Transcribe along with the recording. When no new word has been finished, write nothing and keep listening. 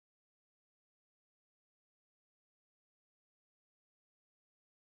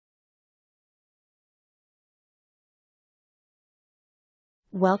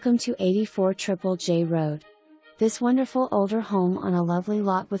Welcome to 84 Triple J Road. This wonderful older home on a lovely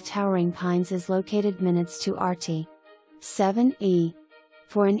lot with towering pines is located minutes to RT 7E.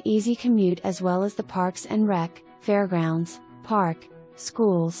 For an easy commute as well as the parks and rec, fairgrounds, park,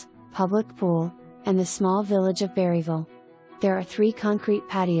 schools, public pool, and the small village of Berryville. There are 3 concrete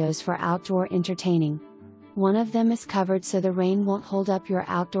patios for outdoor entertaining. One of them is covered so the rain won't hold up your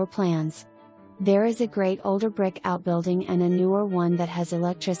outdoor plans. There is a great older brick outbuilding and a newer one that has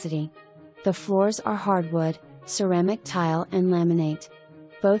electricity. The floors are hardwood, ceramic tile and laminate.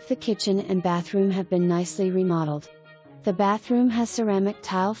 Both the kitchen and bathroom have been nicely remodeled. The bathroom has ceramic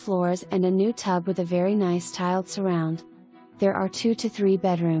tile floors and a new tub with a very nice tiled surround. There are 2 to 3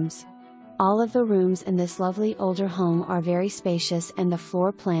 bedrooms. All of the rooms in this lovely older home are very spacious and the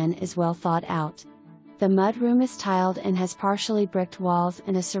floor plan is well thought out. The mudroom is tiled and has partially bricked walls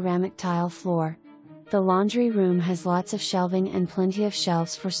and a ceramic tile floor. The laundry room has lots of shelving and plenty of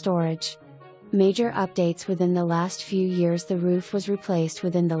shelves for storage. Major updates within the last few years: the roof was replaced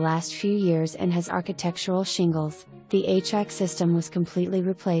within the last few years and has architectural shingles. The HVAC system was completely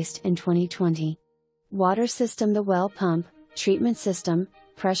replaced in 2020. Water system: the well pump, treatment system,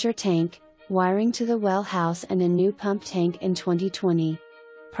 pressure tank, wiring to the well house and a new pump tank in 2020.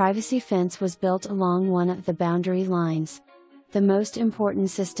 Privacy fence was built along one of the boundary lines. The most important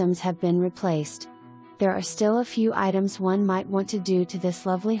systems have been replaced. There are still a few items one might want to do to this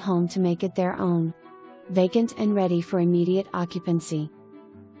lovely home to make it their own. Vacant and ready for immediate occupancy.